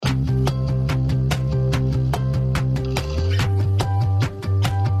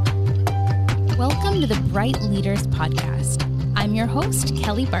welcome to the Bright Leaders Podcast. I'm your host,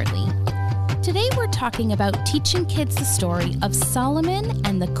 Kelly Bartley. Today we're talking about teaching kids the story of Solomon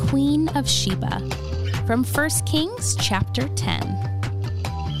and the Queen of Sheba from 1 Kings chapter 10.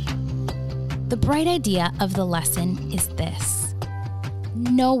 The bright idea of the lesson is this: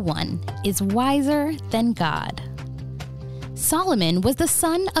 no one is wiser than God. Solomon was the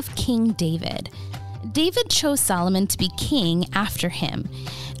son of King David. David chose Solomon to be king after him,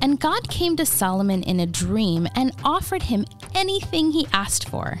 and God came to Solomon in a dream and offered him anything he asked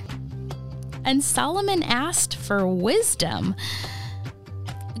for. And Solomon asked for wisdom.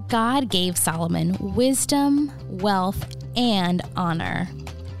 God gave Solomon wisdom, wealth, and honor.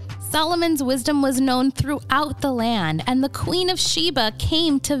 Solomon's wisdom was known throughout the land, and the Queen of Sheba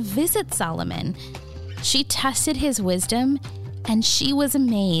came to visit Solomon. She tested his wisdom, and she was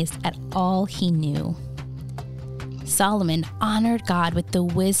amazed at all he knew. Solomon honored God with the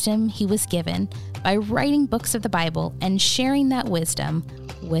wisdom he was given by writing books of the Bible and sharing that wisdom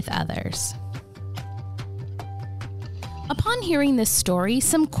with others. Upon hearing this story,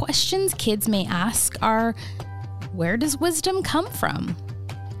 some questions kids may ask are, where does wisdom come from?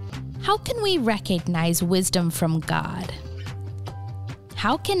 How can we recognize wisdom from God?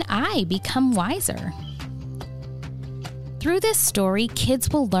 How can I become wiser? Through this story, kids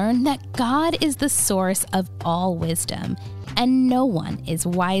will learn that God is the source of all wisdom, and no one is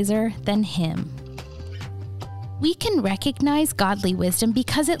wiser than Him. We can recognize godly wisdom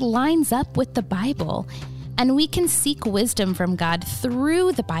because it lines up with the Bible, and we can seek wisdom from God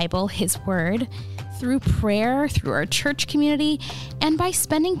through the Bible, His Word, through prayer, through our church community, and by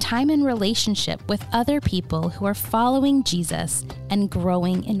spending time in relationship with other people who are following Jesus and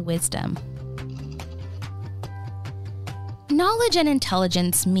growing in wisdom. Knowledge and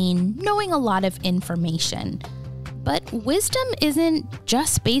intelligence mean knowing a lot of information, but wisdom isn't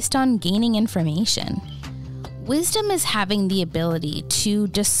just based on gaining information. Wisdom is having the ability to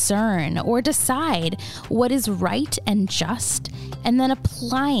discern or decide what is right and just, and then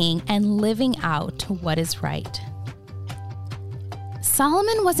applying and living out what is right.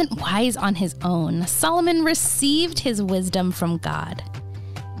 Solomon wasn't wise on his own. Solomon received his wisdom from God.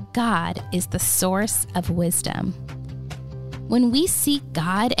 God is the source of wisdom. When we seek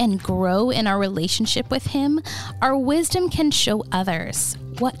God and grow in our relationship with Him, our wisdom can show others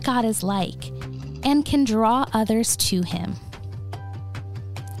what God is like and can draw others to Him.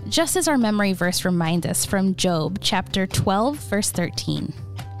 Just as our memory verse reminds us from Job chapter 12, verse 13.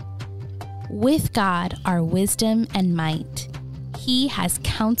 With God are wisdom and might. He has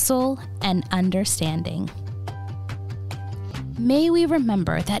counsel and understanding. May we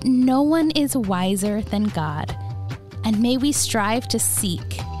remember that no one is wiser than God, and may we strive to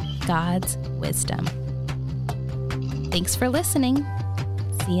seek God's wisdom. Thanks for listening.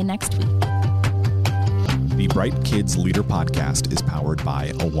 See you next week. The Bright Kids Leader Podcast is powered by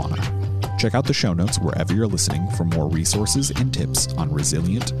Awana. Check out the show notes wherever you're listening for more resources and tips on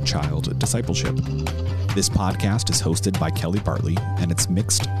resilient child discipleship. This podcast is hosted by Kelly Bartley, and it's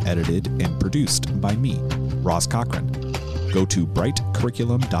mixed, edited, and produced by me, Roz Cochran. Go to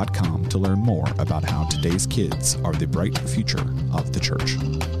brightcurriculum.com to learn more about how today's kids are the bright future of the church.